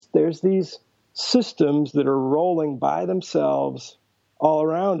there's these systems that are rolling by themselves all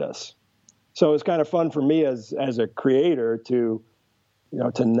around us. So it's kind of fun for me as a creator to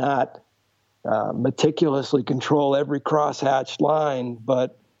not meticulously control every cross-hatched line,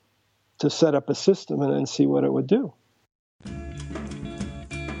 but to set up a system and then see what it would do.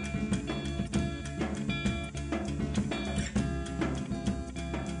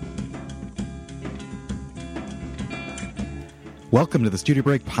 Welcome to the Studio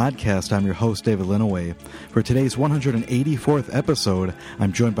Break Podcast. I'm your host, David Linaway. For today's 184th episode,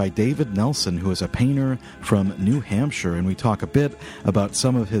 I'm joined by David Nelson, who is a painter from New Hampshire, and we talk a bit about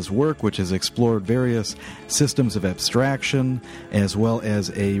some of his work, which has explored various systems of abstraction, as well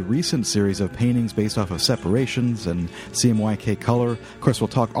as a recent series of paintings based off of separations and CMYK color. Of course, we'll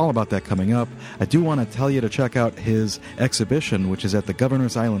talk all about that coming up. I do want to tell you to check out his exhibition, which is at the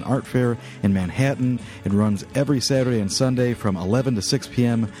Governor's Island Art Fair in Manhattan. It runs every Saturday and Sunday from 11 to 6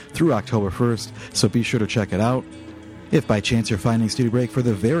 p.m. through October 1st, so be sure to check it out. If by chance you're finding Studio Break for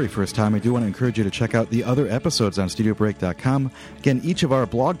the very first time, I do want to encourage you to check out the other episodes on StudioBreak.com. Again, each of our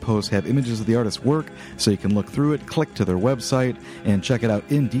blog posts have images of the artist's work, so you can look through it, click to their website, and check it out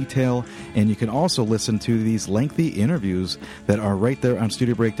in detail. And you can also listen to these lengthy interviews that are right there on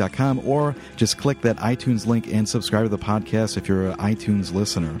StudioBreak.com, or just click that iTunes link and subscribe to the podcast if you're an iTunes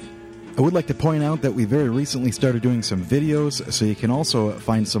listener. I would like to point out that we very recently started doing some videos, so you can also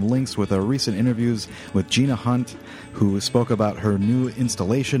find some links with our recent interviews with Gina Hunt, who spoke about her new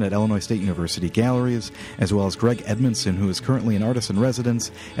installation at Illinois State University Galleries, as well as Greg Edmondson, who is currently an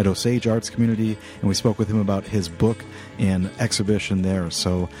artist-in-residence at Osage Arts Community, and we spoke with him about his book and exhibition there.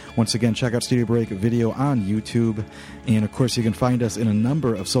 So once again, check out Studio Break video on YouTube, and of course you can find us in a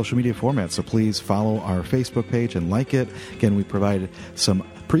number of social media formats, so please follow our Facebook page and like it. Again, we provide some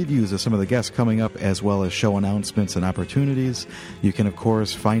previews of some of the guests coming up, as well as show announcements and opportunities. You can, of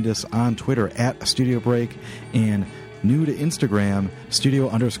course, find us on Twitter at Studio Break, and new to Instagram,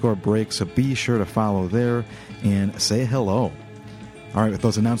 Studio_Break, so be sure to follow there and say hello. All right, with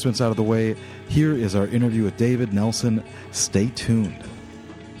those announcements out of the way, here is our interview with David Nelson. Stay tuned.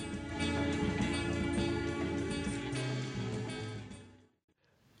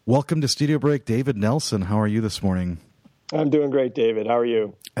 Welcome to Studio Break, David Nelson. How are you this morning? I'm doing great, David. How are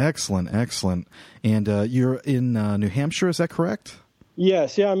you? Excellent, excellent. And you're in New Hampshire, is that correct?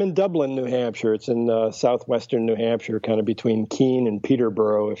 Yes, I'm in Dublin, New Hampshire. It's in southwestern New Hampshire, kind of between Keene and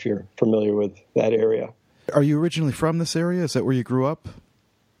Peterborough, if you're familiar with that area. Are you originally from this area? Is that where you grew up?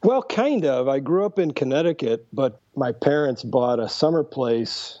 Well, kind of. I grew up in Connecticut, but my parents bought a summer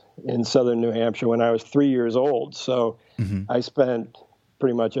place in southern New Hampshire when I was 3 years old. So I spent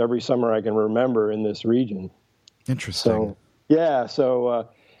pretty much every summer I can remember in this region. Interesting. So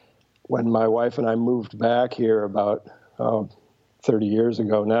when my wife and I moved back here about 30 years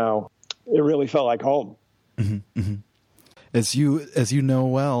ago now, it really felt like home. Mm-hmm, mm-hmm. As you know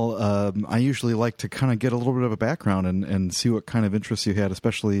well, I usually like to kind of get a little bit of a background and see what kind of interests you had,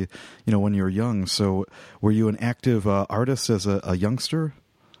 especially when you were young. So were you an active artist as a youngster?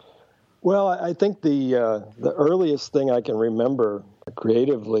 Well, I think the earliest thing I can remember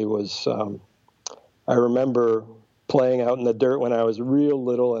creatively was I remember playing out in the dirt when I was real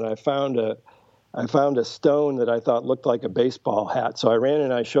little, and I found a stone that I thought looked like a baseball hat. So I ran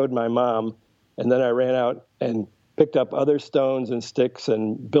and I showed my mom, and then I ran out and picked up other stones and sticks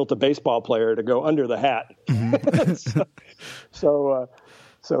and built a baseball player to go under the hat. Mm-hmm. so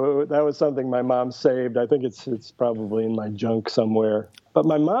that was something my mom saved. I think it's probably in my junk somewhere. But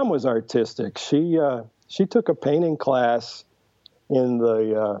my mom was artistic. She took a painting class in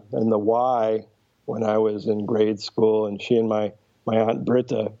the Y when I was in grade school, and she and my Aunt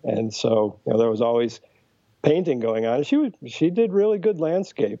Britta, and so there was always painting going on. She did really good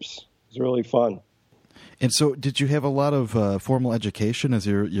landscapes. It was really fun. And so, did you have a lot of formal education as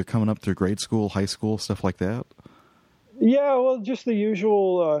you're coming up through grade school, high school, stuff like that? Yeah, well, just the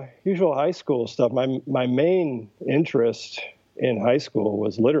usual high school stuff. My main interest in high school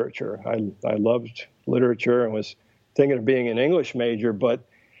was literature. I loved literature and was thinking of being an English major, but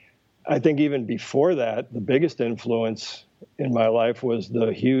I think even before that, the biggest influence in my life was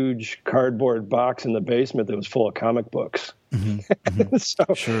the huge cardboard box in the basement that was full of comic books. Mm-hmm. Mm-hmm. So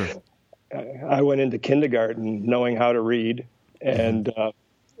sure. I went into kindergarten knowing how to read, and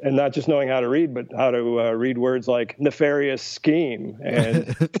not just knowing how to read, but how to read words like nefarious scheme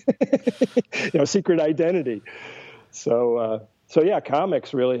and secret identity. So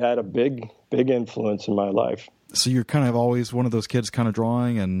comics really had a big influence in my life. So you're kind of always one of those kids kind of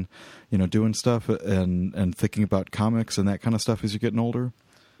drawing and, doing stuff and thinking about comics and that kind of stuff as you're getting older?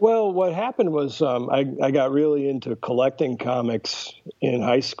 Well, Well, what happened was I got really into collecting comics in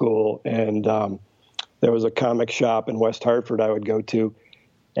high school, and there was a comic shop in West Hartford I would go to.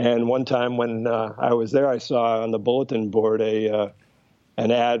 And one time when I was there, I saw on the bulletin board an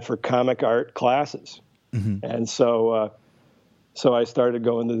ad for comic art classes. Mm-hmm. And so I started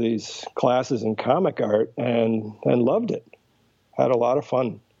going to these classes in comic art and loved it. Had a lot of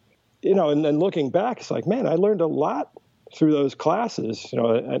fun. And then looking back, it's like, man, I learned a lot through those classes,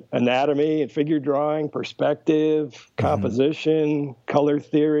 anatomy and figure drawing, perspective, composition, color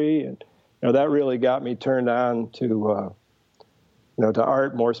theory. And, that really got me turned on to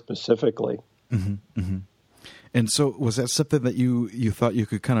art more specifically. Mm-hmm. Mm-hmm. And so was that something that you thought you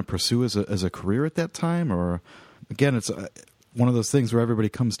could kind of pursue as a career at that time? Or again, it's one of those things where everybody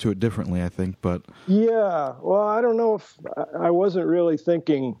comes to it differently, I think, but. Yeah. Well, I don't know if I wasn't really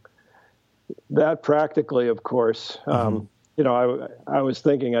thinking that practically, of course. Mm-hmm. I was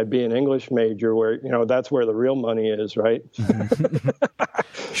thinking I'd be an English major where, that's where the real money is, right?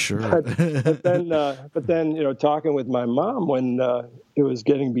 Sure. but then, talking with my mom when it was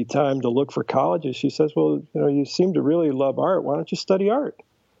getting to be time to look for colleges, she says, well, you seem to really love art. Why don't you study art?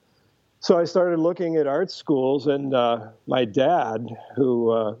 So I started looking at art schools, and my dad,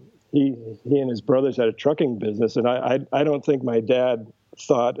 who he and his brothers had a trucking business, and I don't think my dad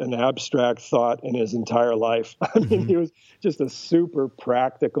thought an abstract thought in his entire life. I mean, he was just a super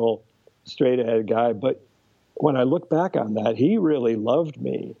practical, straight-ahead guy. But when I look back on that, he really loved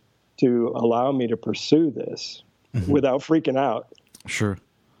me to allow me to pursue this without freaking out. Sure.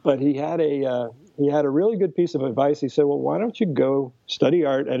 But he had a really good piece of advice. He said, well, why don't you go study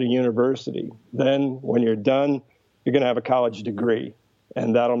art at a university? Then when you're done, you're going to have a college degree,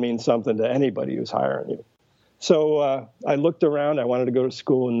 and that'll mean something to anybody who's hiring you. So I looked around. I wanted to go to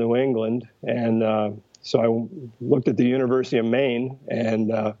school in New England, and so I looked at the University of Maine, and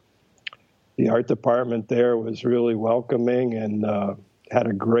the art department there was really welcoming, and had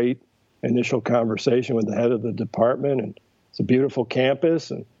a great initial conversation with the head of the department. And it's a beautiful campus,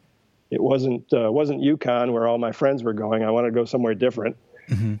 and it wasn't UConn where all my friends were going. I wanted to go somewhere different.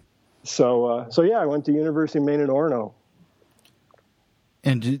 Mm-hmm. So I went to University of Maine in Orono.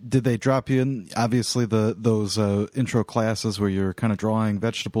 And did they drop you in, obviously, those intro classes where you're kind of drawing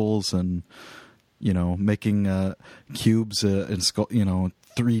vegetables and, making cubes and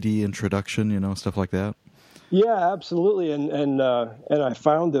 3D introduction, stuff like that? Yeah, absolutely. And I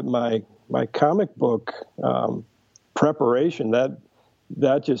found that my comic book preparation, that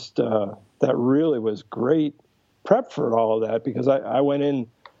really was great prep for all of that, because I went in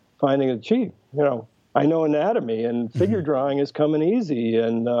finding that, I know anatomy, and figure drawing is coming easy,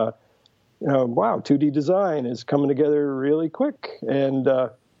 and wow, 2D design is coming together really quick, and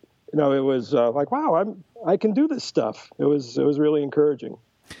it was like, wow, I can do this stuff. It was really encouraging.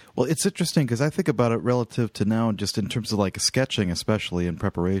 Well, it's interesting because I think about it relative to now, just in terms of like sketching, especially in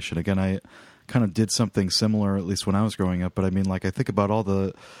preparation. Again, I kind of did something similar, at least when I was growing up. But I mean, like, I think about all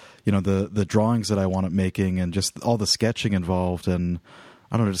the, the drawings that I wound up making, and just all the sketching involved, and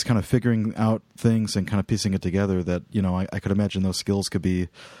I don't know, just kind of figuring out things and kind of piecing it together that, I could imagine those skills could be,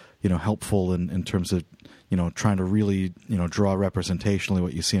 helpful in terms of, trying to really, draw representationally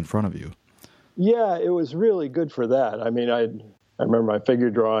what you see in front of you. Yeah, it was really good for that. I mean, I remember my figure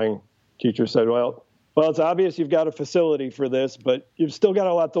drawing teacher said, well, it's obvious you've got a facility for this, but you've still got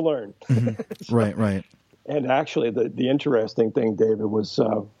a lot to learn. Mm-hmm. Right. And actually, the interesting thing, David, was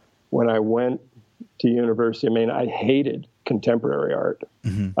when I went to University of Maine, I hated contemporary art.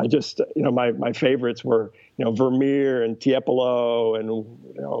 Mm-hmm. I just, my favorites were, Vermeer and Tiepolo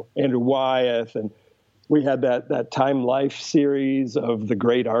and, Andrew Wyeth. And we had that Time Life series of the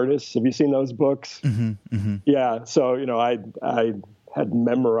great artists. Have you seen those books? Mm-hmm. Mm-hmm. Yeah. So, I had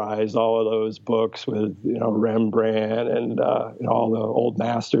memorized all of those books with, Rembrandt and, all the old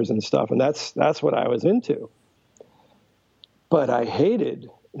masters and stuff. And that's what I was into. But I hated,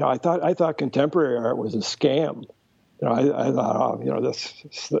 I thought contemporary art was a scam. I thought,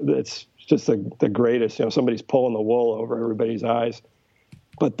 it's just the greatest. Somebody's pulling the wool over everybody's eyes.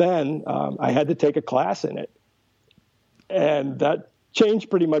 But then I had to take a class in it, and that changed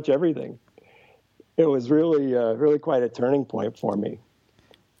pretty much everything. It was really quite a turning point for me.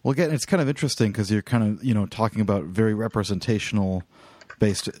 Well, again, it's kind of interesting because you're kind of talking about very representational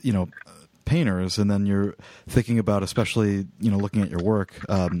based painters, and then you're thinking about, especially looking at your work,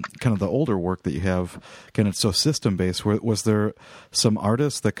 kind of the older work that you have, kind of so system based. Was there some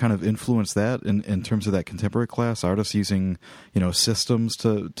artists that kind of influenced that in terms of that contemporary class? Artists using systems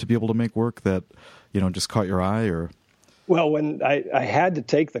to be able to make work that just caught your eye, or? Well, when I had to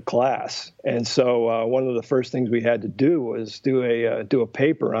take the class, and so one of the first things we had to do was do a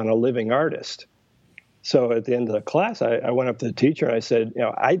paper on a living artist. So at the end of the class, I went up to the teacher and I said,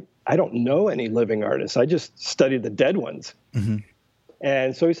 I don't know any living artists. I just studied the dead ones. Mm-hmm.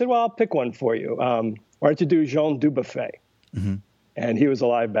 And so he said, well, I'll pick one for you. Why don't you do Jean Dubuffet? Mm-hmm. And he was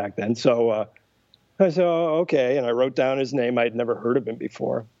alive back then. So I said, oh, okay. And I wrote down his name. I'd never heard of him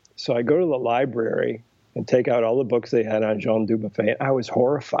before. So I go to the library and take out all the books they had on Jean Dubuffet. I was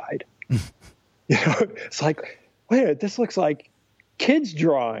horrified. It's like, wait a minute, this looks like kids'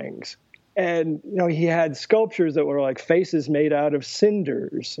 drawings. And, he had sculptures that were like faces made out of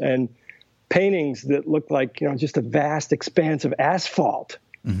cinders and paintings that looked like, just a vast expanse of asphalt.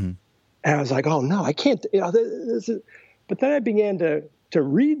 Mm-hmm. And I was like, oh, no, I can't. But then I began to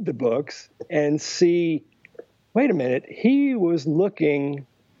read the books and see, wait a minute, he was looking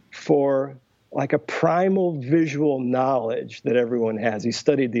for like a primal visual knowledge that everyone has. He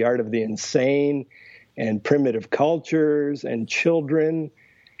studied the art of the insane and primitive cultures and children,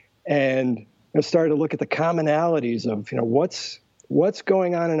 and started to look at the commonalities of what's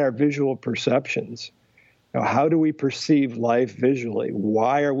going on in our visual perceptions. How do we perceive life visually?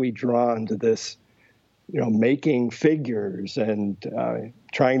 Why are we drawn to this, making figures and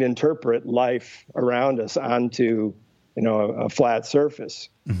trying to interpret life around us onto a flat surface?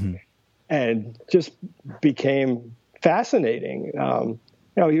 Mm-hmm. And just became fascinating.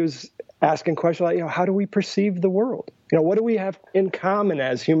 He was asking questions like, how do we perceive the world? What do we have in common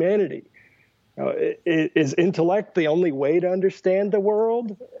as humanity? Is intellect the only way to understand the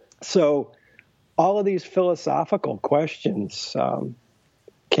world? So all of these philosophical questions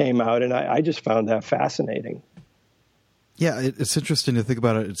came out, and I just found that fascinating. Yeah, it's interesting to think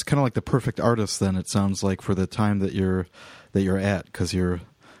about it. It's kind of like the perfect artist, then, it sounds like, for the time that you're at, because you're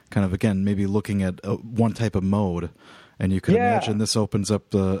kind of, again, maybe looking at one type of mode, and you can imagine this opens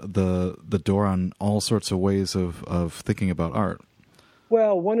up the door on all sorts of ways of thinking about art.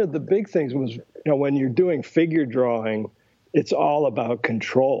 Well, one of the big things was, when you're doing figure drawing, it's all about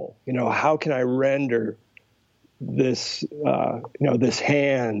control. How can I render this, this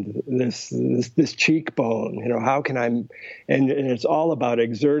hand, this cheekbone? How can I? And it's all about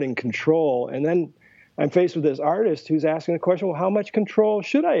exerting control. And then I'm faced with this artist who's asking the question, well, how much control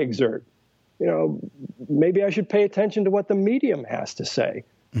should I exert? Maybe I should pay attention to what the medium has to say.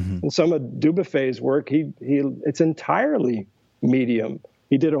 Mm-hmm. In some of Dubuffet's work, it's entirely medium.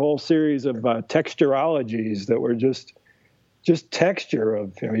 He did a whole series of texturologies that were just texture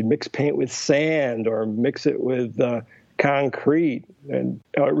of, he'd mix paint with sand or mix it with concrete. And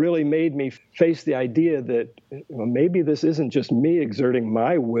it really made me face the idea that maybe this isn't just me exerting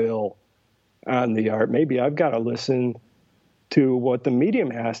my will on the art. Maybe I've got to listen to what the medium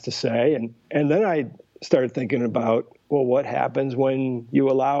has to say. And then I started thinking about, well, what happens when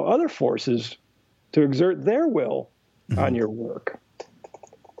you allow other forces to exert their will on your work?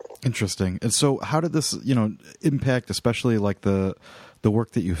 Interesting. And so how did this, impact especially like the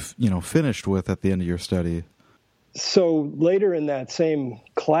work that you finished with at the end of your study? So later in that same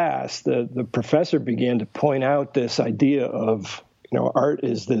class, the professor began to point out this idea of, art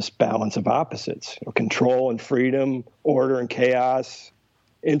is this balance of opposites, control and freedom, order and chaos,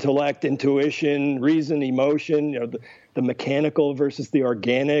 intellect, intuition, reason, emotion, the mechanical versus the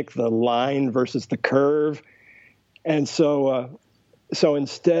organic, the line versus the curve. And so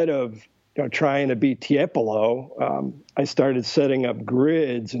instead of trying to be Tiepolo, I started setting up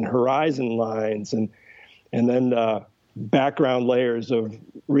grids and horizon lines and then background layers of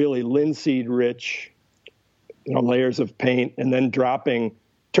really linseed-rich layers of paint, and then dropping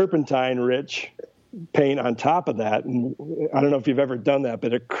turpentine-rich paint on top of that. And I don't know if you've ever done that,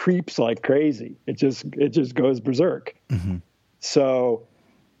 but it creeps like crazy. It just goes berserk. Mm-hmm. So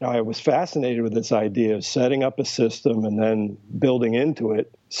I was fascinated with this idea of setting up a system and then building into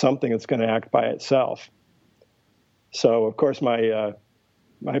it something that's going to act by itself. So, of course, my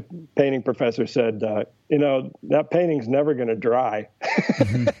painting professor said, that painting's never going to dry.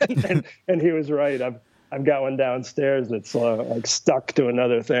 Mm-hmm. and he was right. I've got one downstairs that's like stuck to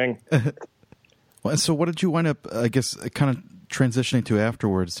another thing. Well, and so what did you wind up, I guess, kind of transitioning to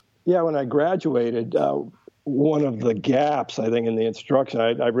afterwards? Yeah, when I graduated, one of the gaps, I think, in the instruction,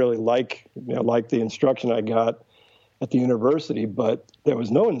 I really like the instruction I got at the university, but there was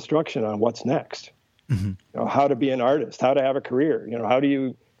no instruction on what's next. Mm-hmm. How to be an artist, how to have a career, how do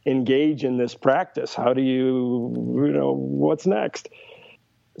you engage in this practice? How do you what's next?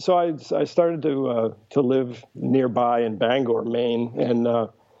 So I started to live nearby in Bangor, Maine, and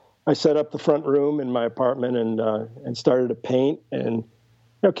I set up the front room in my apartment and started to paint and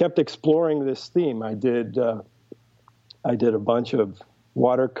kept exploring this theme. I did I did a bunch of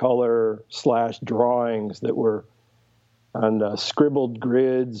watercolor / drawings that were on scribbled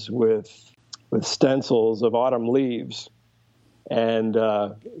grids with stencils of autumn leaves, and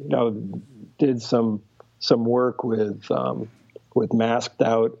did some work with masked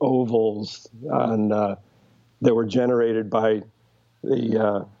out ovals that were generated by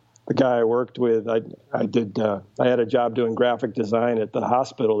the guy I worked with. I had a job doing graphic design at the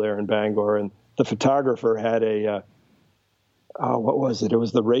hospital there in Bangor, and the photographer had what was it? It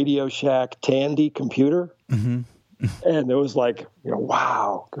was the Radio Shack Tandy computer. Mm-hmm. And it was like,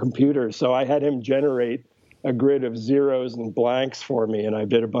 wow, computers. So I had him generate a grid of zeros and blanks for me, and I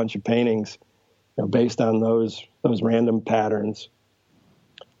did a bunch of paintings based on those random patterns.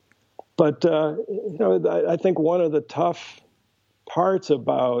 But, I think one of the tough parts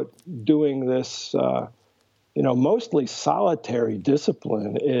about doing this, mostly solitary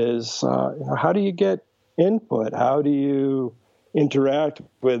discipline is how do you get input? How do you interact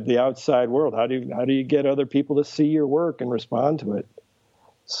with the outside world? How do you get other people to see your work and respond to it?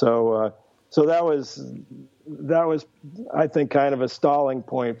 So that was I think kind of a stalling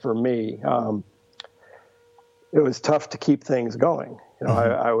point for me. It was tough to keep things going.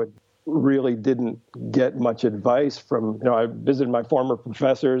 I really didn't get much advice from. I visited my former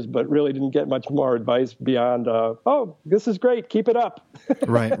professors, but really didn't get much more advice beyond, "Oh, this is great, keep it up."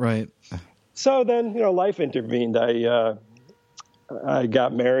 Right. So then, life intervened. I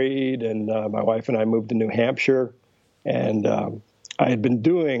got married, and my wife and I moved to New Hampshire, and I had been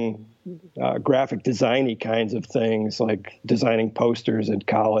doing graphic design-y kinds of things, like designing posters at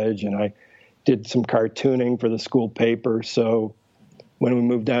college, and I did some cartooning for the school paper. So when we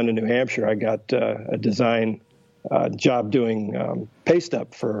moved down to New Hampshire, I got a design job doing paste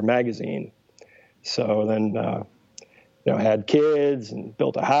up for a magazine. So then, had kids and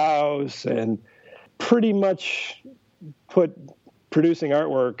built a house, and pretty much put producing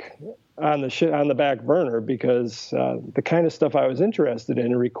artwork on the back burner because the kind of stuff I was interested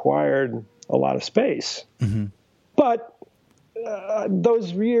in required a lot of space. Mm-hmm. But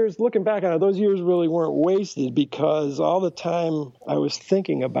those years, looking back on it, those years really weren't wasted because all the time I was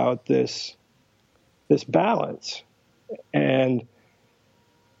thinking about this balance. And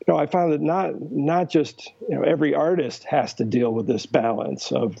I found that not just every artist has to deal with this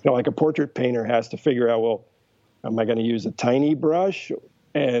balance of like a portrait painter has to figure out, well, am I going to use a tiny brush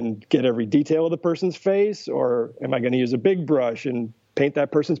and get every detail of the person's face, or am I going to use a big brush and paint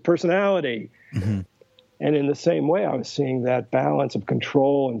that person's personality? Mm-hmm. And in the same way, I was seeing that balance of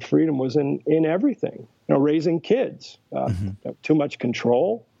control and freedom was in everything. Raising kids, too much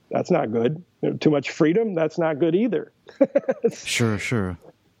control, that's not good. Too much freedom, that's not good either. Sure.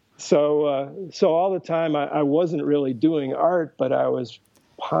 So all the time I wasn't really doing art, but I was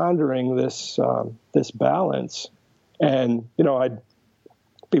pondering this balance. And, I'd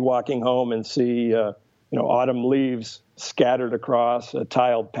be walking home and see, autumn leaves scattered across a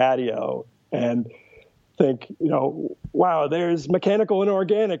tiled patio and think, wow, there's mechanical and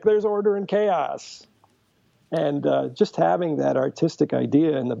organic, there's order and chaos. And just having that artistic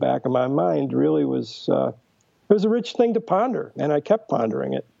idea in the back of my mind really was, it was a rich thing to ponder, and I kept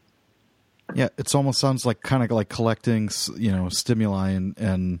pondering it. Yeah, it almost sounds like kind of like collecting, stimuli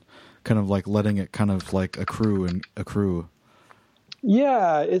and kind of like letting it kind of like accrue.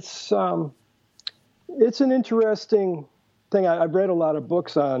 Yeah, it's an interesting thing. I've read a lot of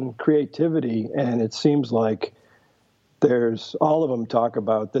books on creativity, and it seems like all of them talk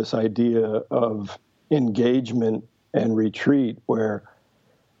about this idea of engagement and retreat, where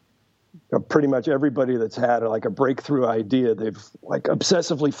pretty much everybody that's had like a breakthrough idea, they've like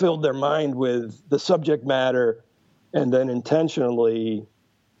obsessively filled their mind with the subject matter and then intentionally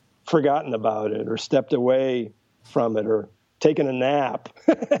forgotten about it or stepped away from it or taken a nap.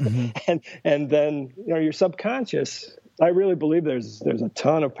 Mm-hmm. and then, your subconscious, I really believe there's a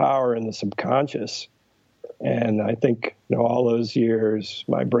ton of power in the subconscious. And I think, all those years,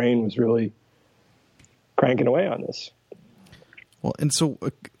 my brain was really cranking away on this. Well, and so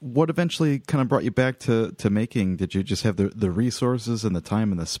what eventually kind of brought you back to making? Did you just have the resources and the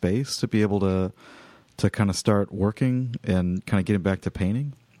time and the space to be able to kind of start working and kind of getting back to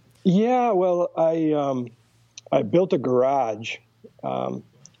painting? Yeah, well, I built a garage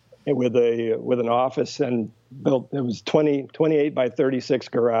with an office and it was 28 by 36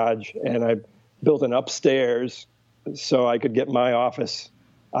 garage, and I built an upstairs so I could get my office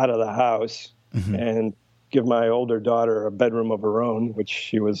out of the house. Mm-hmm. and give my older daughter a bedroom of her own, which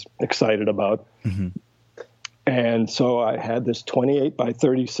she was excited about. Mm-hmm. And so I had this 28 by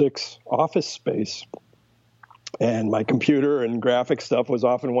 36 office space, and my computer and graphic stuff was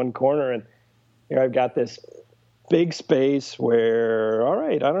off in one corner. And here I've got this big space where, all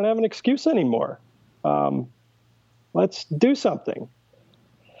right, I don't have an excuse anymore. Let's do something.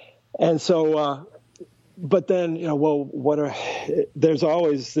 And so, but then, there's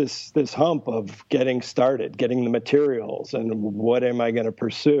always this hump of getting started, getting the materials, and what am I going to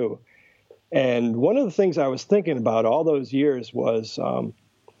pursue? And one of the things I was thinking about all those years was,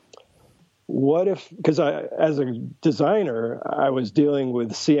 what if, because as a designer, I was dealing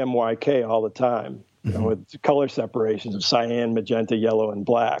with CMYK all the time, with color separations of cyan, magenta, yellow, and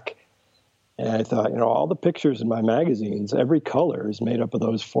black. And I thought, all the pictures in my magazines, every color is made up of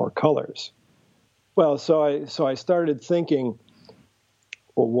those 4 colors. Well, so I started thinking,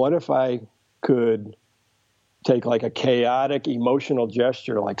 well, what if I could take like a chaotic emotional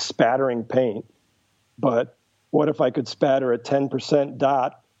gesture, like spattering paint, but what if I could spatter a 10%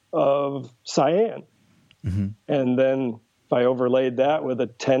 dot of cyan? Mm-hmm. And then if I overlaid that with a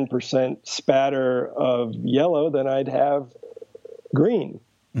 10% spatter of yellow, then I'd have green.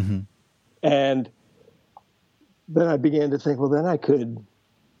 Mm-hmm. And then I began to think, well, then I could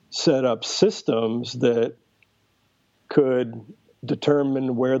set up systems that could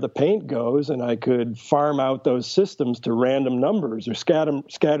determine where the paint goes, and I could farm out those systems to random numbers or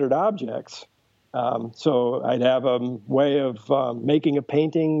scattered objects. So I'd have a way of making a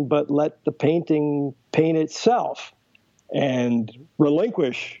painting, but let the painting paint itself and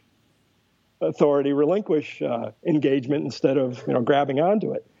relinquish authority, relinquish engagement instead of grabbing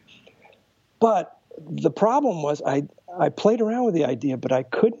onto it. But the problem was I played around with the idea, but I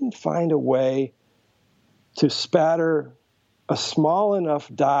couldn't find a way to spatter a small enough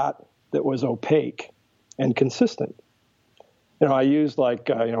dot that was opaque and consistent. I used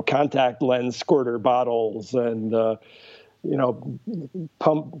contact lens squirter bottles and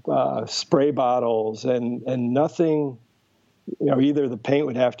pump spray bottles and nothing. Either the paint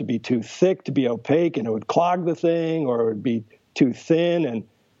would have to be too thick to be opaque and it would clog the thing, or it would be too thin. And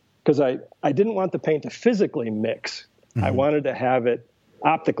because I didn't want the paint to physically mix. Mm-hmm. I wanted to have it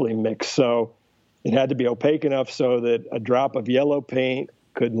optically mix. So it had to be opaque enough so that a drop of yellow paint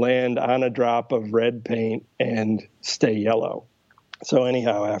could land on a drop of red paint and stay yellow. So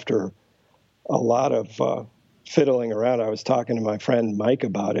anyhow, after a lot of fiddling around, I was talking to my friend Mike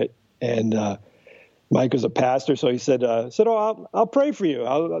about it. And Mike was a pastor, so he said, I'll pray for you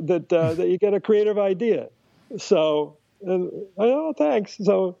that you get a creative idea. So, thanks.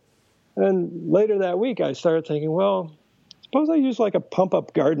 So, and later that week, I started thinking, well, suppose I use like a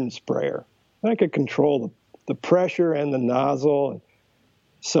pump-up garden sprayer. I could control the pressure and the nozzle.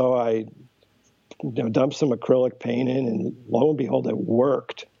 So I dumped some acrylic paint in, and lo and behold, it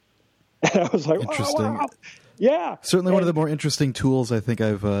worked. And I was like, interesting. Wow. Yeah. Certainly one of the more interesting tools I think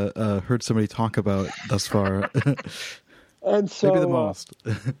I've heard somebody talk about thus far. And so, maybe the most.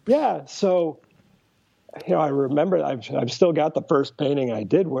 Yeah. So, I remember I've still got the first painting I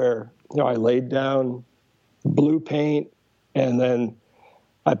did where, I laid down blue paint and then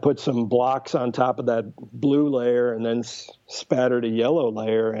I put some blocks on top of that blue layer and then spattered a yellow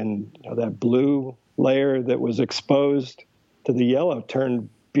layer. And that blue layer that was exposed to the yellow turned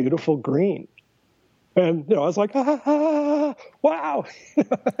beautiful green. And, I was like, wow.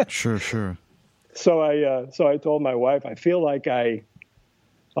 Sure. So I told my wife, I feel like I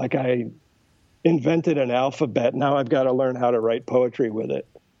invented an alphabet. Now I've got to learn how to write poetry with it.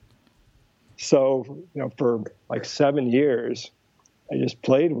 So, for like 7 years, I just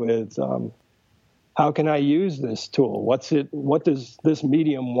played with, how can I use this tool? What does this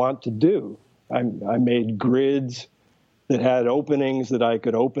medium want to do? I made grids that had openings that I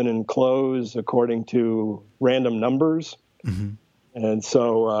could open and close according to random numbers. Mm-hmm. And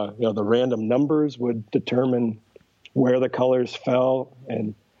so, the random numbers would determine where the colors fell.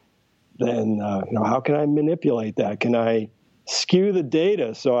 And then, how can I manipulate that? Can I skew the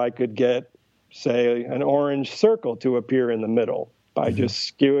data so I could get, say, an orange circle to appear in the middle by mm-hmm.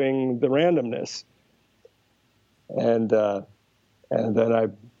 just skewing the randomness? And then I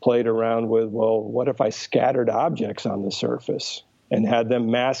played around with, well, what if I scattered objects on the surface and had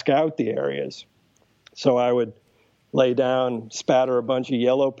them mask out the areas? So I would lay down, spatter a bunch of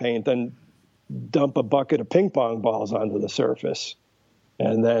yellow paint, then dump a bucket of ping pong balls onto the surface,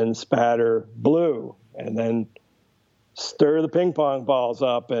 and then spatter blue, and then stir the ping pong balls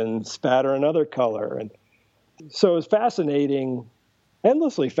up and spatter another color. And so it was fascinating,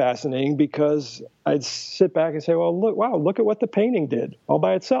 endlessly fascinating, because I'd sit back and say, well, look at what the painting did all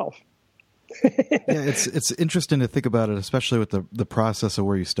by itself. Yeah, it's interesting to think about it, especially with the process of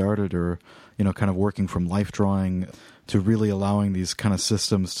where you started, or kind of working from life drawing to really allowing these kind of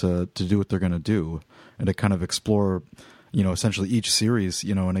systems to do what they're going to do, and to kind of explore essentially each series.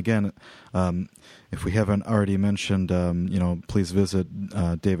 And again, if we haven't already mentioned, please visit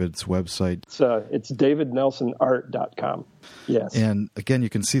David's website. It's davidnelsonart.com. Yes. And again, you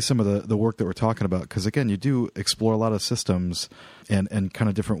can see some of the work that we're talking about, because again, you do explore a lot of systems and kind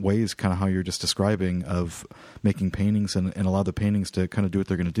of different ways, kind of how you're just describing, of making paintings and allow the paintings to kind of do what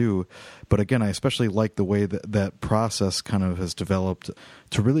they're going to do. But again, I especially like the way that process kind of has developed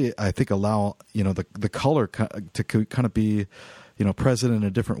to really, I think, allow, the color to kind of be, present in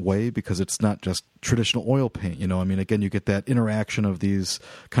a different way, because it's not just traditional oil paint. Again, you get that interaction of these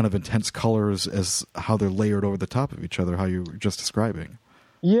kind of intense colors as how they're layered over the top of each other, how you were just describing.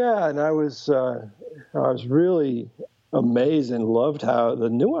 Yeah, and I was really amazed and loved how the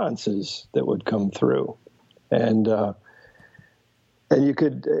nuances that would come through, and you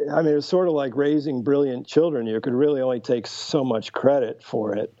could, it was sort of like raising brilliant children. You could really only take so much credit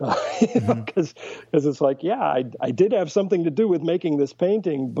for it, because it's like, I did have something to do with making this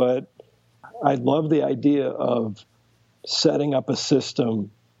painting, but I love the idea of setting up a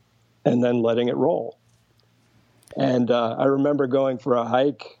system and then letting it roll. And I remember going for a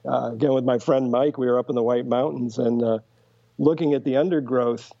hike, again with my friend Mike. We were up in the White Mountains, and looking at the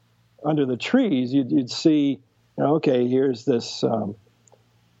undergrowth under the trees, you'd see, okay, here's this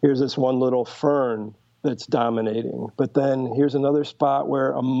one little fern that's dominating, but then here's another spot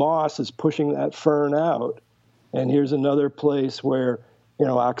where a moss is pushing that fern out, and here's another place where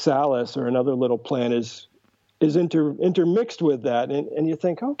oxalis or another little plant is intermixed with that, and you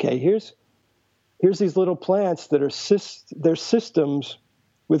think, okay, here's these little plants that are they're systems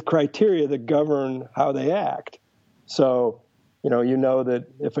with criteria that govern how they act. So that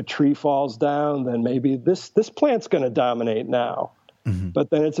if a tree falls down, then maybe this plant's going to dominate now. Mm-hmm. But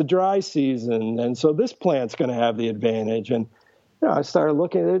then it's a dry season, and so this plant's going to have the advantage. And I started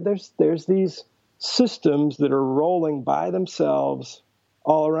looking at it. There's these systems that are rolling by themselves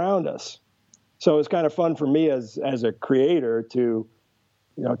all around us. So it's kind of fun for me as a creator to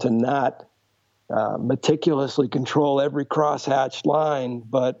not meticulously control every cross-hatched line,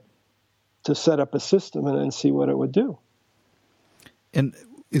 but to set up a system and then see what it would do. And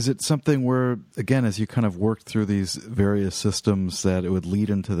is it something where, again, as you kind of work through these various systems, that it would lead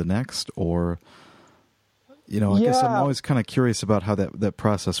into the next? Or, I guess I'm always kind of curious about how that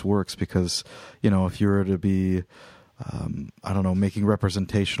process works, because, if you were to be, making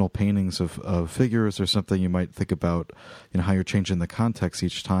representational paintings of figures or something, you might think about, how you're changing the context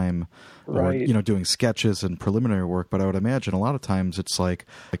each time, right. Or, doing sketches and preliminary work. But I would imagine a lot of times it's like,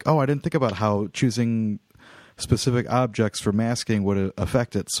 oh, I didn't think about how choosing specific objects for masking would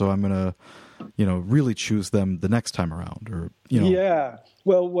affect it, so I'm going to, really choose them the next time around, or, Yeah.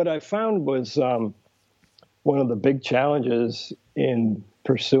 Well, what I found was one of the big challenges in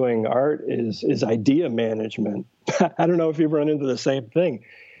pursuing art is idea management. I don't know if you've run into the same thing.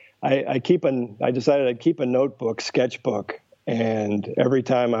 I decided I'd keep a notebook, sketchbook, and every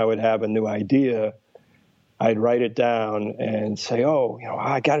time I would have a new idea, I'd write it down and say,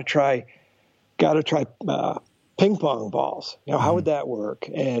 I got to try ping pong balls. How would that work?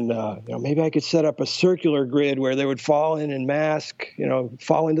 And maybe I could set up a circular grid where they would fall in and mask,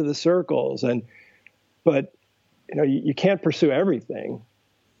 fall into the circles. But you can't pursue everything.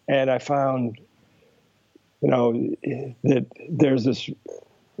 And I found, that there's this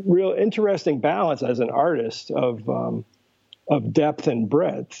real interesting balance as an artist of depth and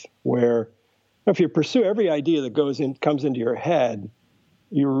breadth, where if you pursue every idea that comes into your head,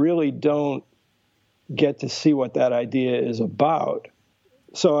 you really don't get to see what that idea is about.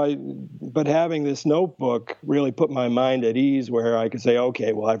 But having this notebook really put my mind at ease, where I could say,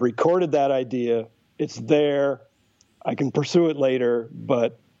 okay, well, I've recorded that idea. It's there. I can pursue it later.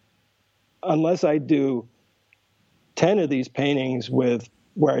 But unless I do 10 of these paintings where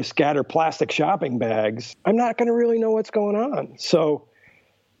I scatter plastic shopping bags, I'm not going to really know what's going on. So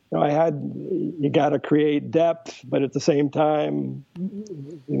you got to create depth, but at the same time,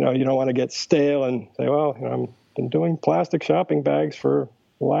 you don't want to get stale and say, well, I've been doing plastic shopping bags for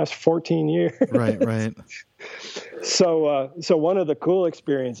the last 14 years. Right. So one of the cool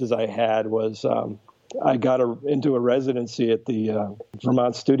experiences I had was I got into a residency at the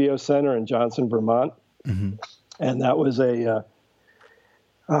Vermont Studio Center in Johnson, Vermont. Mm-hmm. And that was I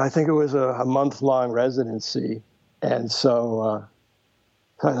think it was a month-long residency. And so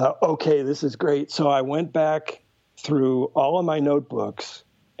I thought, okay, this is great. So I went back through all of my notebooks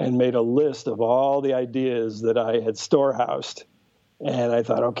and made a list of all the ideas that I had storehoused. And I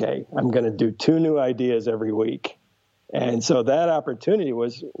thought, okay, I'm going to do 2 new ideas every week. And so that opportunity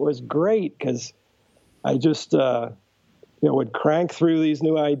was great, because I just, would crank through these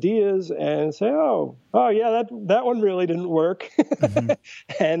new ideas and say, oh yeah, that one really didn't work. Mm-hmm.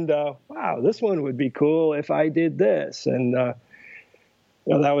 And wow, this one would be cool if I did this. And that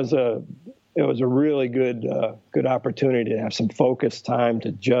was a really good opportunity to have some focused time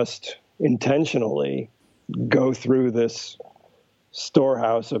to just intentionally go through this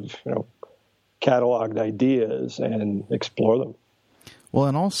storehouse of cataloged ideas and explore them. Well,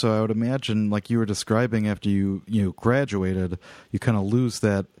 and also I would imagine, like you were describing, after you graduated, you kind of lose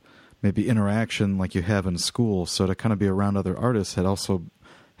that maybe interaction like you have in school. So to kind of be around other artists had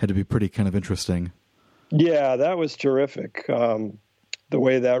to be pretty kind of interesting. Yeah, that was terrific. The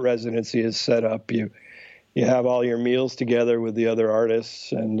way that residency is set up, you have all your meals together with the other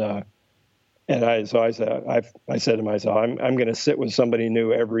artists, and I said to myself, I'm going to sit with somebody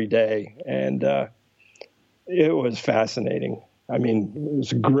new every day, and it was fascinating. I mean, it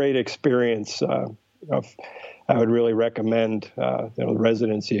was a great experience. I would really recommend the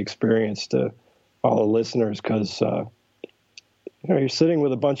residency experience to all the listeners, because you're sitting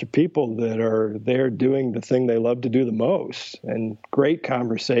with a bunch of people that are there doing the thing they love to do the most, and great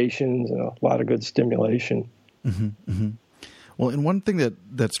conversations and a lot of good stimulation. Mm-hmm, mm-hmm. Well, and one thing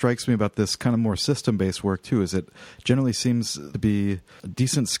that strikes me about this kind of more system-based work, too, is it generally seems to be a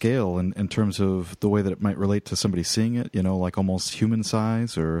decent scale in terms of the way that it might relate to somebody seeing it, like almost human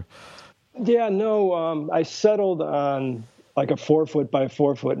size or... Yeah, no, I settled on like a 4-foot by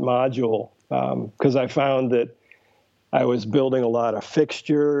 4-foot module because I found that I was building a lot of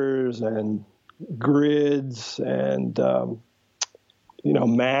fixtures and grids and,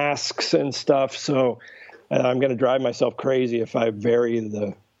 masks and stuff. So I'm going to drive myself crazy if I vary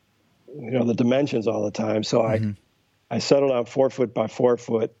the dimensions all the time. So mm-hmm. I settled on 4-foot by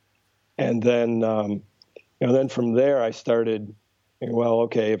 4-foot. And then, then from there I started,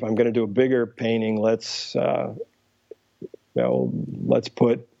 okay, if I'm going to do a bigger painting, let's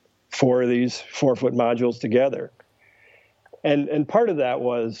put 4 of these 4-foot modules together. And part of that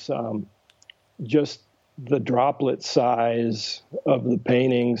was just the droplet size of the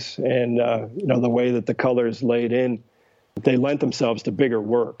paintings and, the way that the colors laid in, they lent themselves to bigger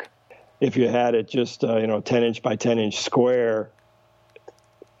work. If you had it just, 10 inch by 10 inch square,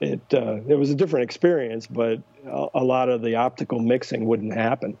 it was a different experience, but a lot of the optical mixing wouldn't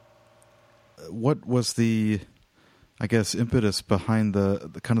happen. What was the, I guess, impetus behind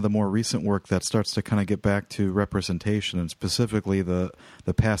the kind of the more recent work that starts to kind of get back to representation, and specifically the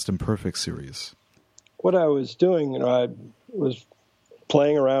Past Imperfect series? What I was doing, I was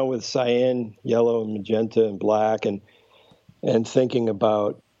playing around with cyan, yellow, and magenta, and black, and thinking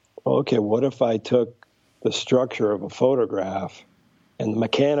about, okay, what if I took the structure of a photograph and the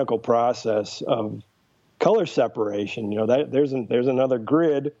mechanical process of color separation? There's another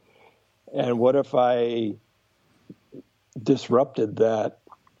grid, and what if I disrupted that,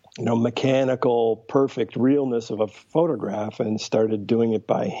 mechanical, perfect realness of a photograph and started doing it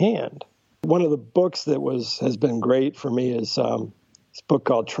by hand? One of the books that has been great for me is this book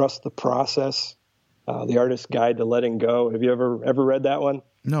called Trust the Process, The Artist's Guide to Letting Go. Have you ever read that one?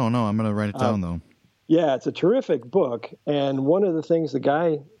 No, I'm going to write it down, though. Yeah, it's a terrific book. And one of the things the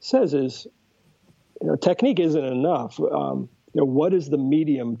guy says is, technique isn't enough. What is the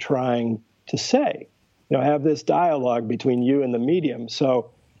medium trying to say? Have this dialogue between you and the medium.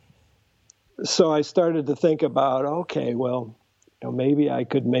 So I started to think about, okay, well, maybe I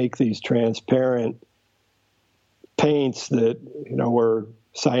could make these transparent paints that, were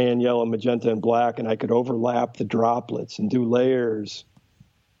cyan, yellow, magenta, and black, and I could overlap the droplets and do layers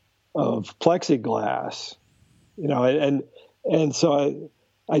of plexiglass, and so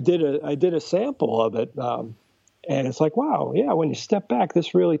I did a sample of it, and it's like, wow, yeah, when you step back,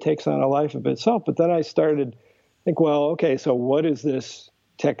 this really takes on a life of itself. But then I started to think, well, okay, so what is this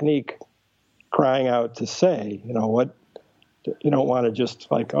technique crying out to say? What you don't want to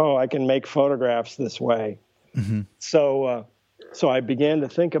just like, oh, I can make photographs this way. Mm-hmm. So I began to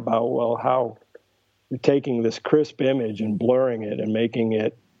think about, well, how you're taking this crisp image and blurring it and making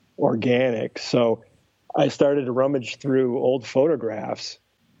it organic. So I started to rummage through old photographs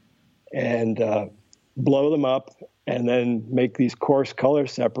and blow them up and then make these coarse color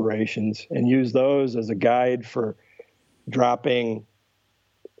separations and use those as a guide for dropping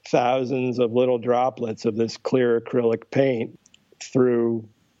thousands of little droplets of this clear acrylic paint through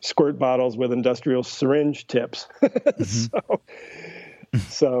squirt bottles with industrial syringe tips. Mm-hmm.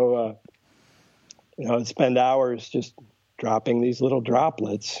 So I'd spend hours just dropping these little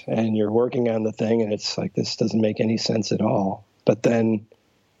droplets, and you're working on the thing, and it's like, this doesn't make any sense at all. But then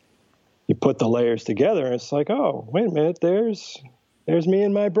you put the layers together, and it's like, oh, wait a minute, there's there's me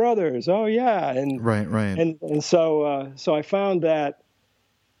and my brothers. Oh yeah. And right. And so I found that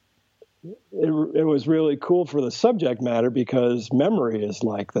it was really cool for the subject matter, because memory is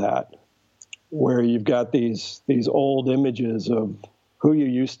like that, where you've got these old images of who you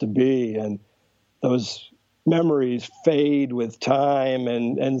used to be, and those memories fade with time,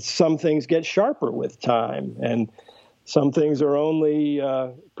 and some things get sharper with time, and some things are only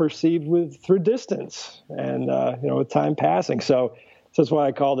perceived through distance and with time passing. So that's why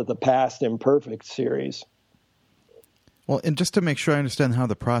I called it the Past Imperfect series. Well, and just to make sure I understand how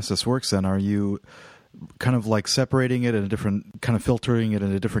the process works, then, are you kind of like separating it in a different, kind of filtering it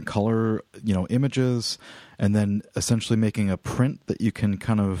in a different color, images, and then essentially making a print that you can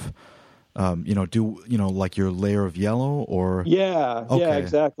kind of, do, like your layer of yellow, or? Yeah, okay. Yeah,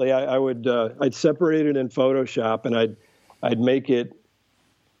 exactly. I would, I'd separate it in Photoshop, and I'd make it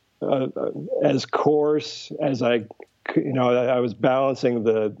as coarse as I was balancing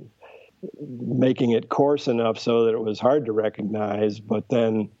making it coarse enough so that it was hard to recognize, but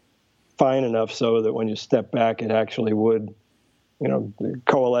then fine enough so that when you step back, it actually would,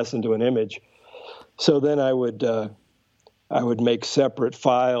 coalesce into an image. So then I would make separate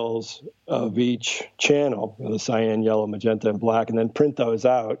files of each channel, the cyan, yellow, magenta, and black, and then print those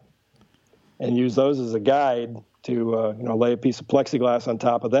out and use those as a guide to, lay a piece of plexiglass on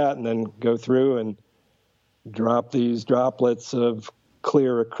top of that, and then go through and drop these droplets of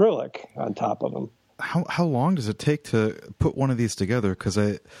clear acrylic on top of them. How long does it take to put one of these together? Because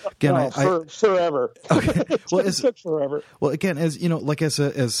forever. Okay. Well, it took forever. Well, again, as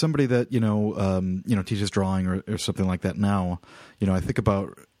as somebody that teaches drawing or something like that now, I think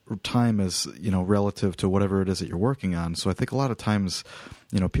about time as relative to whatever it is that you're working on. So I think a lot of times,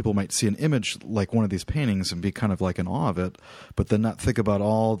 people might see an image like one of these paintings and be kind of like in awe of it, but then not think about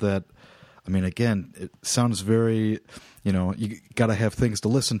all that. I mean, again, it sounds very, you got to have things to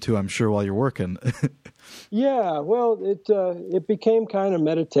listen to, I'm sure, while you're working. Yeah, well, it became kind of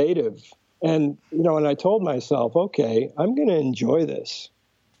meditative. And, and I told myself, okay, I'm going to enjoy this.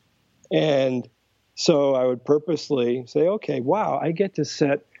 And so I would purposely say, okay, wow, I get to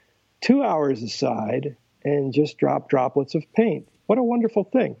set 2 hours aside and just drop droplets of paint. What a wonderful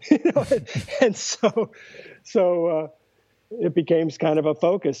thing. And so it became kind of a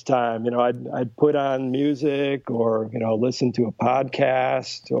focus time. I'd put on music or, listen to a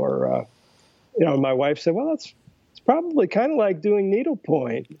podcast or, my wife said, well, it's probably kind of like doing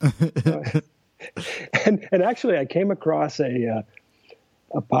needlepoint. And actually I came across a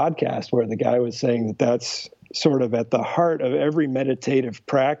podcast where the guy was saying that that's sort of at the heart of every meditative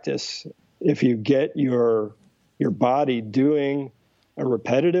practice. If you get your body doing a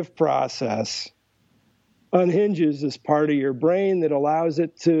repetitive process, unhinges this part of your brain that allows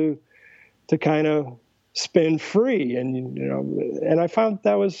it to kind of spin free, and I found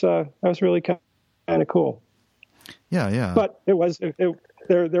that was really kind of cool. Yeah. But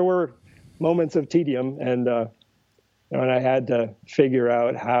there were moments of tedium, and I had to figure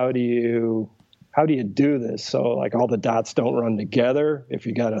out how do you do this so like all the dots don't run together if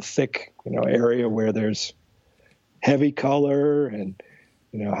you got a thick area where there's heavy color, and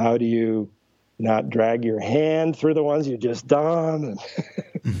how do you not drag your hand through the ones you just done,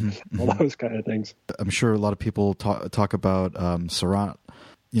 and all those kind of things. I'm sure a lot of people talk about Seurat,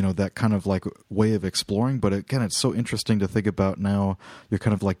 that kind of like way of exploring. But again, it's so interesting to think about now. You're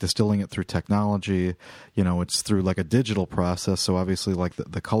kind of like distilling it through technology. It's through like a digital process. So obviously like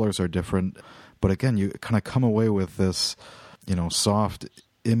the colors are different. But again, you kind of come away with this, soft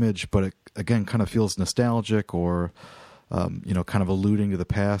image, but it again kind of feels nostalgic or, kind of alluding to the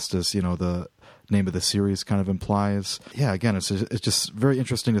past, as, the name of the series kind of implies. Yeah, again, it's just very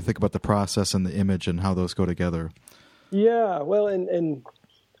interesting to think about the process and the image and how those go together. Yeah, well, and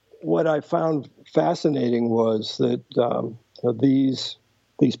what I found fascinating was that these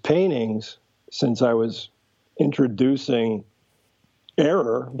paintings, since I was introducing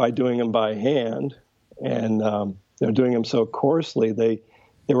error by doing them by hand and doing them so coarsely, they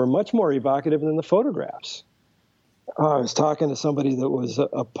were much more evocative than the photographs. I was talking to somebody that was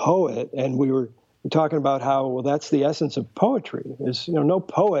a poet, and we were talking about how, well, that's the essence of poetry. Is no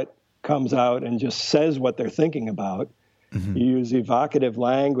poet comes out and just says what they're thinking about. Mm-hmm. You use evocative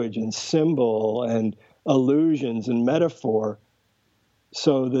language and symbol and allusions and metaphor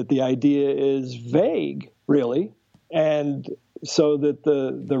so that the idea is vague, really, and so that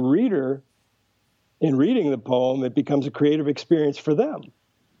the reader, in reading the poem, it becomes a creative experience for them.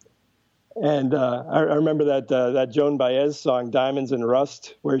 And I remember that Joan Baez song, Diamonds and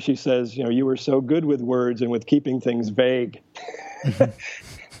Rust, where she says, you were so good with words and with keeping things vague.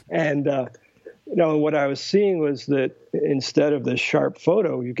 And what I was seeing was that instead of this sharp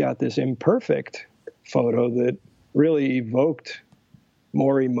photo, you got this imperfect photo that really evoked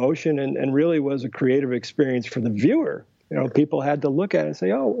more emotion and really was a creative experience for the viewer. People had to look at it and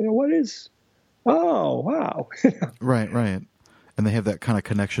say, oh, oh, wow. Right. And they have that kind of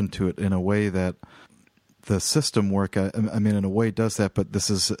connection to it in a way that the system work, in a way does that, but this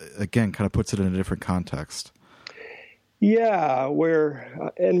is, again, kind of puts it in a different context. Yeah,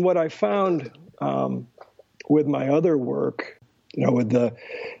 and what I found with my other work, with the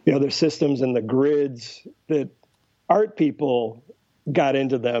other systems and the grids, that art people got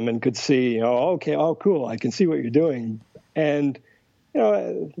into them and could see, okay, oh, cool, I can see what you're doing. And,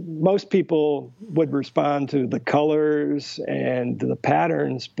 most people would respond to the colors and the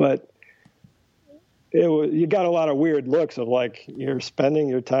patterns, but you got a lot of weird looks of like, you're spending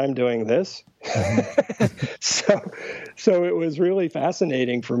your time doing this. So it was really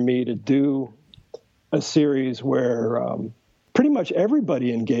fascinating for me to do a series where pretty much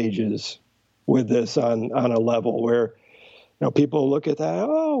everybody engages with this on a level where, people look at that.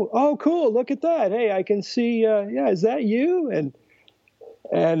 Oh, cool. Look at that. Hey, I can see. Is that you? And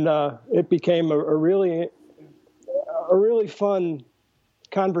it became a really fun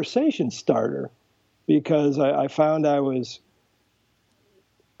conversation starter, because I found I was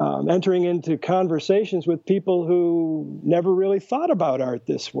entering into conversations with people who never really thought about art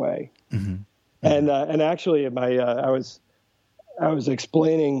this way. Mm-hmm. And actually, I was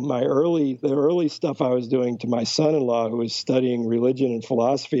explaining the early stuff I was doing to my son-in-law, who was studying religion and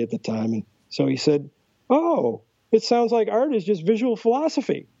philosophy at the time. And so he said, oh, it sounds like art is just visual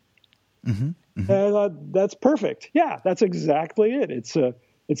philosophy. Mm-hmm. Mm-hmm. And I thought, that's perfect. Yeah, that's exactly it. It's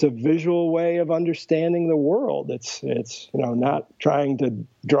a visual way of understanding the world. It's not trying to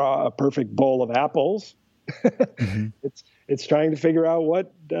draw a perfect bowl of apples. Mm-hmm. It's trying to figure out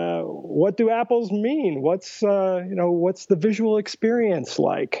what do apples mean? What's the visual experience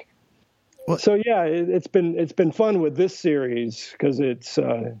like? Well, so yeah, it's been fun with this series, because it's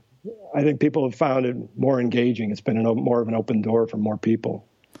I think people have found it more engaging. It's been more of an open door for more people.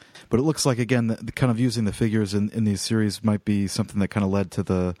 But it looks like, again, the kind of using the figures in these series might be something that kind of led to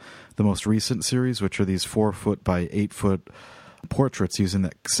the most recent series, which are these 4-foot by 8-foot portraits using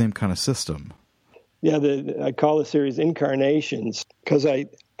that same kind of system. Yeah, I call the series Incarnations, because I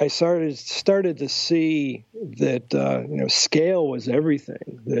started to see that scale was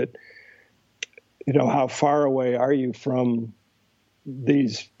everything. That how far away are you from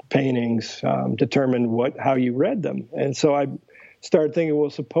these paintings determined how you read them, and so I started thinking,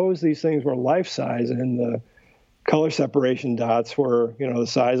 well, suppose these things were life size and the color separation dots were the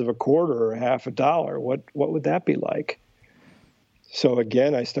size of a quarter or half a dollar. What would that be like? So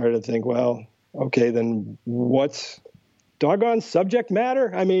again, I started to think, well, okay, then what's doggone subject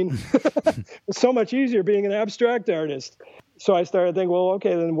matter? I mean, it's so much easier being an abstract artist. So I started thinking, well,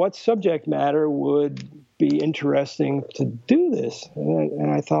 okay, then what subject matter would be interesting to do this? And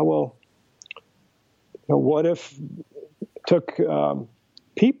I thought, well, what if took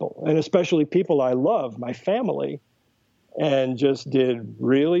people, and especially people I love, my family, and just did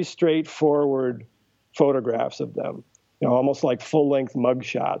really straightforward photographs of them, almost like full-length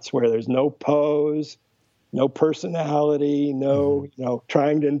mugshots where there's no pose, no personality, no,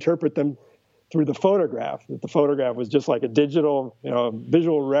 trying to interpret them through the photograph. That the photograph was just like a digital,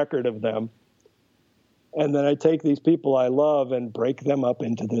 visual record of them. And then I take these people I love and break them up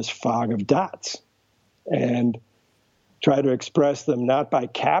into this fog of dots and try to express them not by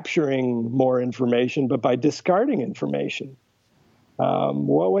capturing more information, but by discarding information.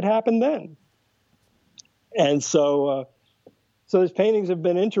 What would happen then? And so these paintings have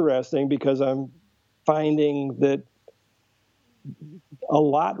been interesting because I'm finding that a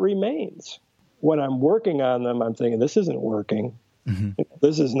lot remains. When I'm working on them, I'm thinking, this isn't working. Mm-hmm.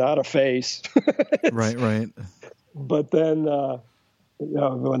 This is not a face. Right. But then,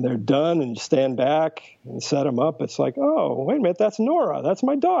 when they're done and stand back and set them up, it's like, oh, wait a minute, that's Nora. That's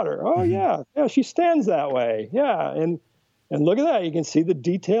my daughter. Oh, mm-hmm. Yeah, she stands that way. Yeah, and look at that. You can see the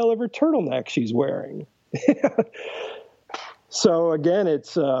detail of her turtleneck she's wearing. So again,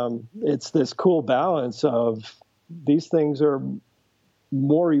 it's this cool balance of these things are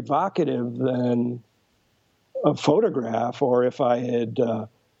more evocative than a photograph, or if I had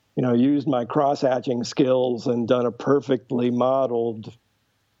used my cross-hatching skills and done a perfectly modeled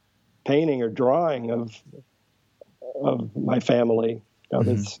painting or drawing of my family. Mm-hmm.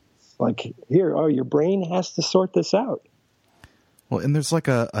 It's like, here, your brain has to sort this out. Well, and there's like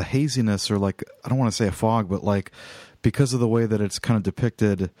a haziness, or like, I don't want to say a fog, but like, because of the way that it's kind of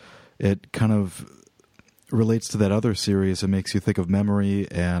depicted, it kind of relates to that other series. It makes you think of Memory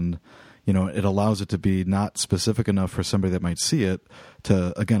and, it allows it to be not specific enough for somebody that might see it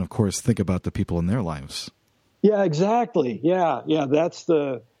to, again, of course, think about the people in their lives. Yeah, exactly. Yeah.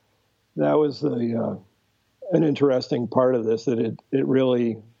 That was an interesting part of this, that it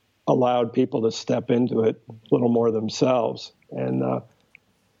really allowed people to step into it a little more themselves. And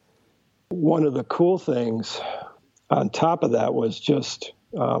one of the cool things on top of that was just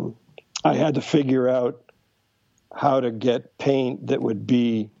I had to figure out how to get paint that would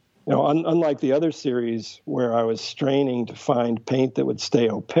be, unlike the other series where I was straining to find paint that would stay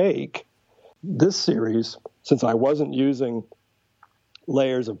opaque. This series, since I wasn't using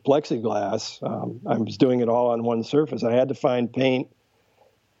layers of plexiglass, I was doing it all on one surface. I had to find paint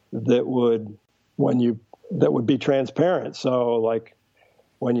that would be transparent. So like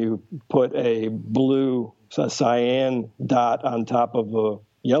when you put a cyan dot on top of a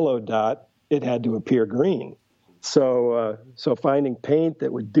yellow dot, it had to appear green. So finding paint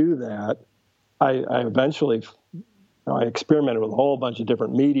that would do that, I eventually I experimented with a whole bunch of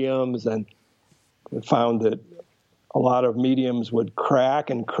different mediums and found that a lot of mediums would crack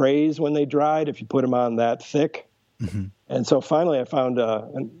and craze when they dried if you put them on that thick. Mm-hmm. And so finally I found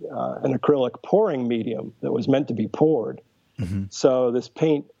an acrylic pouring medium that was meant to be poured. Mm-hmm. So this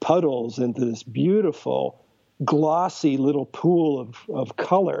paint puddles into this beautiful, glossy little pool of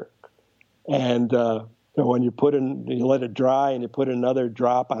color. And when you let it dry and you put another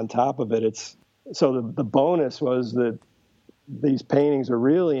drop on top of it, the bonus was that these paintings are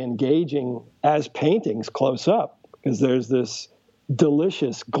really engaging as paintings close up, because there's this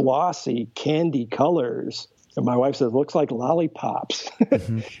delicious, glossy candy colors. And my wife says, it looks like lollipops.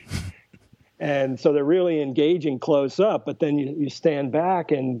 Mm-hmm. And so they're really engaging close up, but then you stand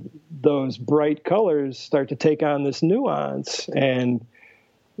back and those bright colors start to take on this nuance and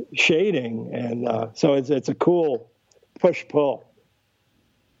shading. And so it's a cool push-pull.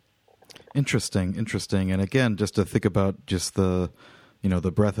 Interesting. And again, just to think about just the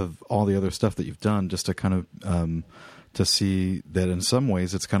breadth of all the other stuff that you've done, just to kind of to see that in some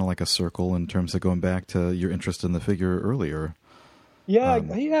ways it's kind of like a circle in terms of going back to your interest in the figure earlier. Yeah,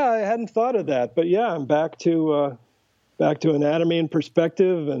 I hadn't thought of that, but yeah, I'm back to anatomy and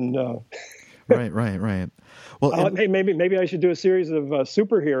perspective, and right. Well, hey, maybe I should do a series of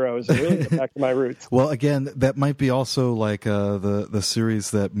superheroes and really get back to my roots. Well, again, that might be also like the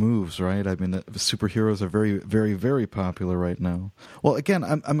series that moves, right? I mean, superheroes are very, very, very popular right now. Well, again,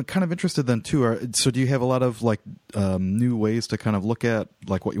 I'm kind of interested then too. So, do you have a lot of like new ways to kind of look at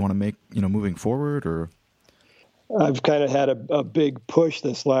like what you want to make, moving forward, or? I've kind of had a big push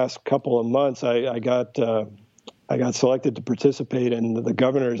this last couple of months. I got selected to participate in the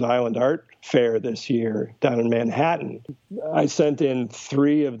Governor's Island Art Fair this year down in Manhattan. I sent in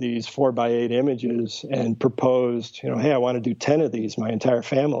 3 of these 4x8 images and proposed, hey, I want to do 10 of these, my entire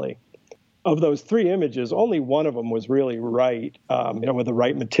family. Of those 3 images, only one of them was really right, with the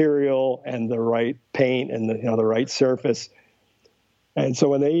right material and the right paint and the right surface. And so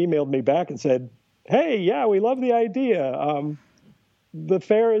when they emailed me back and said, hey, yeah, we love the idea. The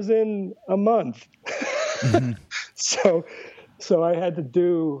fair is in a month. Mm-hmm. So I had to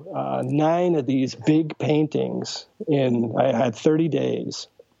do 9 of these big paintings I had 30 days.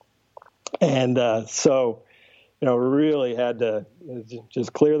 And really had to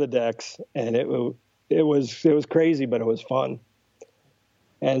just clear the decks, and it was crazy, but it was fun.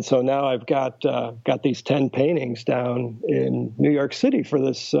 And so now I've got these 10 paintings down in New York City for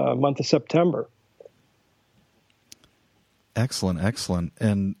this month of September. Excellent.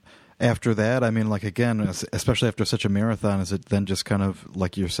 And after that, I mean, like, again, especially after such a marathon, is it then just kind of,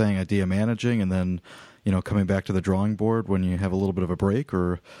 like you're saying, idea managing and then, coming back to the drawing board when you have a little bit of a break,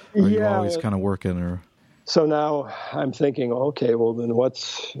 or are you always kind of working? Or so now I'm thinking, okay, well, then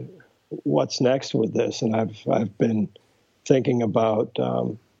what's next with this? And I've been thinking about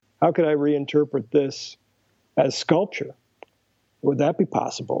how could I reinterpret this as sculpture? Would that be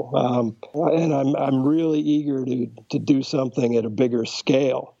possible? And I'm really eager to do something at a bigger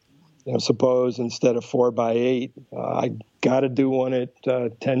scale. Suppose instead of 4x8, I got to do one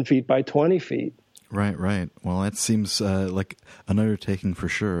at 10 feet by 20 feet. Right. Well, that seems like an undertaking for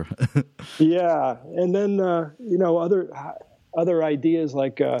sure. Yeah, and then other ideas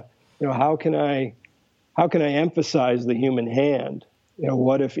like how can I emphasize the human hand?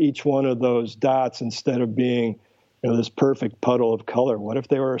 What if each one of those dots, instead of being this perfect puddle of color, what if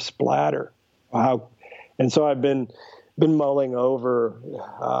they were a splatter? And so I've been mulling over,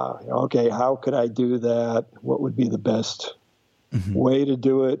 okay, how could I do that? What would be the best way to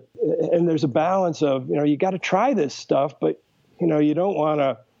do it? And there's a balance of, you got to try this stuff, but, you don't want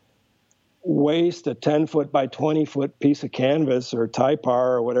to waste a 10-foot by 20-foot piece of canvas or Typar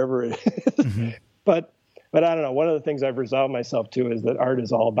or whatever it is. Mm-hmm. But I don't know. One of the things I've resolved myself to is that art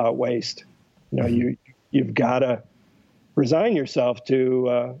is all about waste. You've got to resign yourself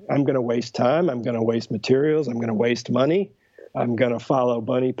to, I'm going to waste time. I'm going to waste materials. I'm going to waste money. I'm going to follow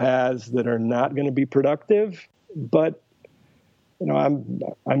bunny paths that are not going to be productive. But, I'm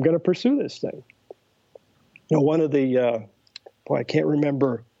going to pursue this thing. One of the, I can't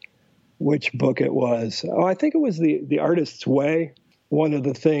remember which book it was. Oh, I think it was The Artist's Way. One of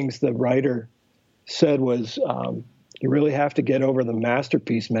the things the writer said was, you really have to get over the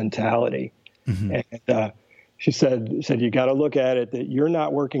masterpiece mentality. Mm-hmm. And she said, you got to look at it that you're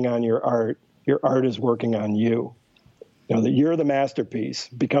not working on your art is working on you. That you're the masterpiece,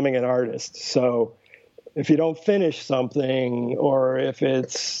 becoming an artist. So if you don't finish something or if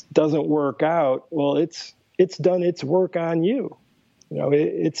it doesn't work out, well, it's done its work on you.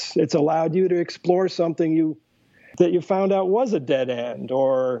 It's allowed you to explore something that you found out was a dead end,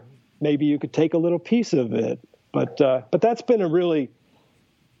 or maybe you could take a little piece of it. But that's been a really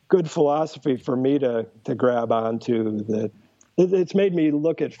good philosophy for me to grab onto. That it's made me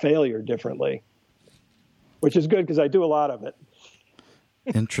look at failure differently, which is good because I do a lot of it.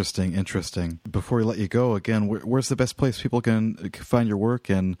 Interesting. Before we let you go, again, where's the best place people can find your work,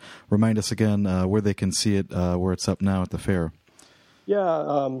 and remind us again where they can see it, where it's up now at the fair?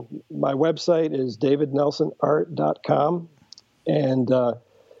 Yeah, my website is davidnelsonart.com, and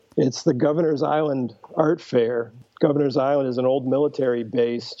it's the Governor's Island Art Fair. Governor's Island is an old military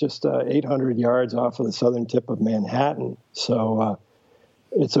base just 800 yards off of the southern tip of Manhattan. So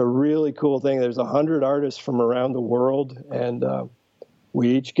it's a really cool thing. There's 100 artists from around the world, and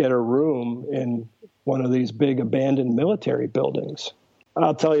we each get a room in one of these big abandoned military buildings.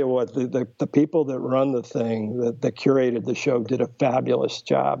 I'll tell you what, the people that run the thing, that curated the show, did a fabulous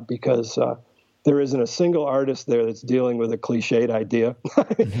job, because there isn't a single artist there that's dealing with a cliched idea.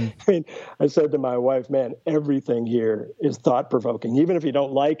 Mm-hmm. I said to my wife, man, everything here is thought-provoking. Even if you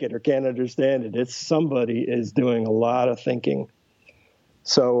don't like it or can't understand it, somebody is doing a lot of thinking.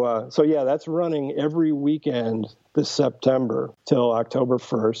 So yeah, that's running every weekend this September till October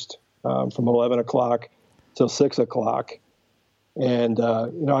 1st, from 11 o'clock till 6 o'clock. And,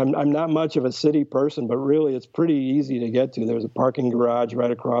 I'm not much of a city person, but really it's pretty easy to get to. There's a parking garage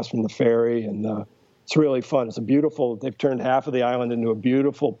right across from the ferry, and it's really fun. They've turned half of the island into a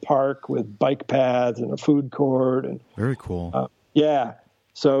beautiful park with bike paths and a food court. And very cool. Yeah.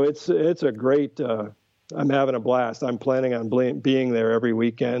 So it's a great, I'm having a blast. I'm planning on being there every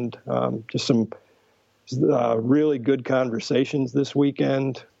weekend. Just some really good conversations this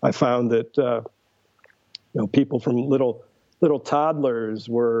weekend. I found that, people from little toddlers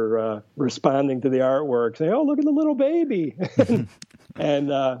were responding to the artwork, saying, "Oh, look at the little baby," and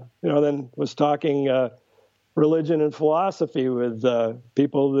then was talking religion and philosophy with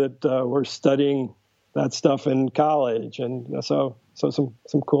people that were studying that stuff in college, and so some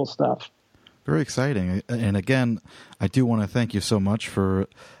cool stuff. Very exciting. And again, I do want to thank you so much for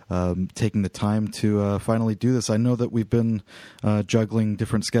taking the time to finally do this. I know that we've been juggling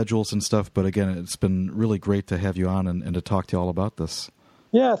different schedules and stuff, but again, it's been really great to have you on and to talk to you all about this.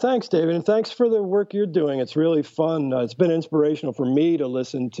 Yeah, thanks, David. And thanks for the work you're doing. It's really fun. It's been inspirational for me to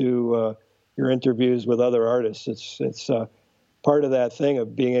listen to your interviews with other artists. It's part of that thing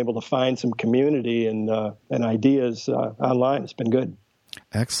of being able to find some community and ideas online. It's been good.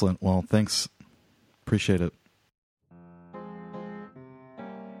 Excellent. Well, thanks. Appreciate it.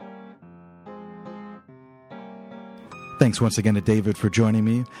 Thanks once again to David for joining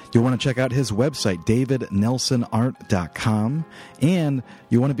me. You'll want to check out his website, davidnelsonart.com, and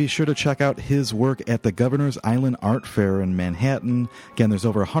you want to be sure to check out his work at the Governor's Island Art Fair in Manhattan. Again, there's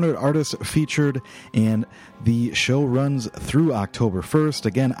over 100 artists featured, and the show runs through October 1st.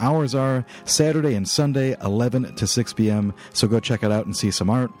 Again, hours are Saturday and Sunday, 11 to 6 p.m., so go check it out and see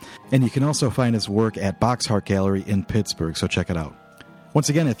some art. And you can also find his work at Box Art Gallery in Pittsburgh, so check it out. Once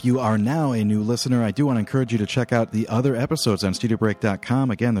again, if you are now a new listener, I do want to encourage you to check out the other episodes on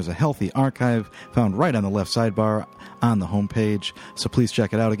StudioBreak.com. Again, there's a healthy archive found right on the left sidebar on the homepage, so please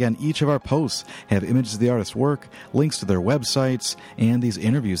check it out. Again, each of our posts have images of the artist's work, links to their websites, and these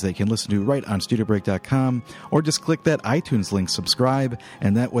interviews they can listen to right on StudioBreak.com, or just click that iTunes link, subscribe,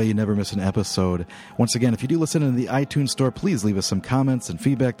 and that way you never miss an episode. Once again, if you do listen in the iTunes store, please leave us some comments and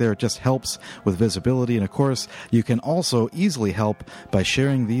feedback there. It just helps with visibility, and of course, you can also easily help by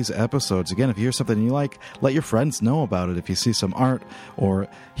sharing these episodes. Again, if you hear something you like, let your friends know about it if you see some art or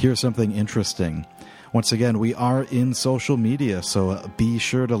hear something interesting. Once again, we are in social media, so be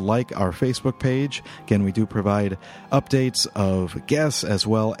sure to like our Facebook page. Again, we do provide updates of guests as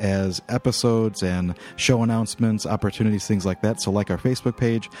well as episodes and show announcements, opportunities, things like that. So like our Facebook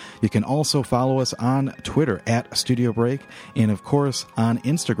page. You can also follow us on Twitter at Studio Break, and of course on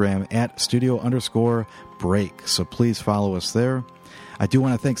Instagram at Studio_Break. So please follow us there. I do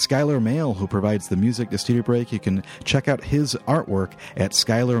want to thank Skylar Mail, who provides the music to Studio Break. You can check out his artwork at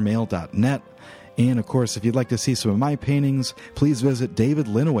skylarmail.net. And, of course, if you'd like to see some of my paintings, please visit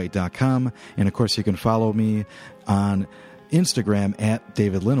davidlinaway.com. And, of course, you can follow me on Instagram at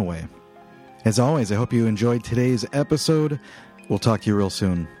davidlinaway. As always, I hope you enjoyed today's episode. We'll talk to you real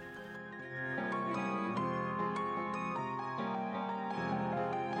soon.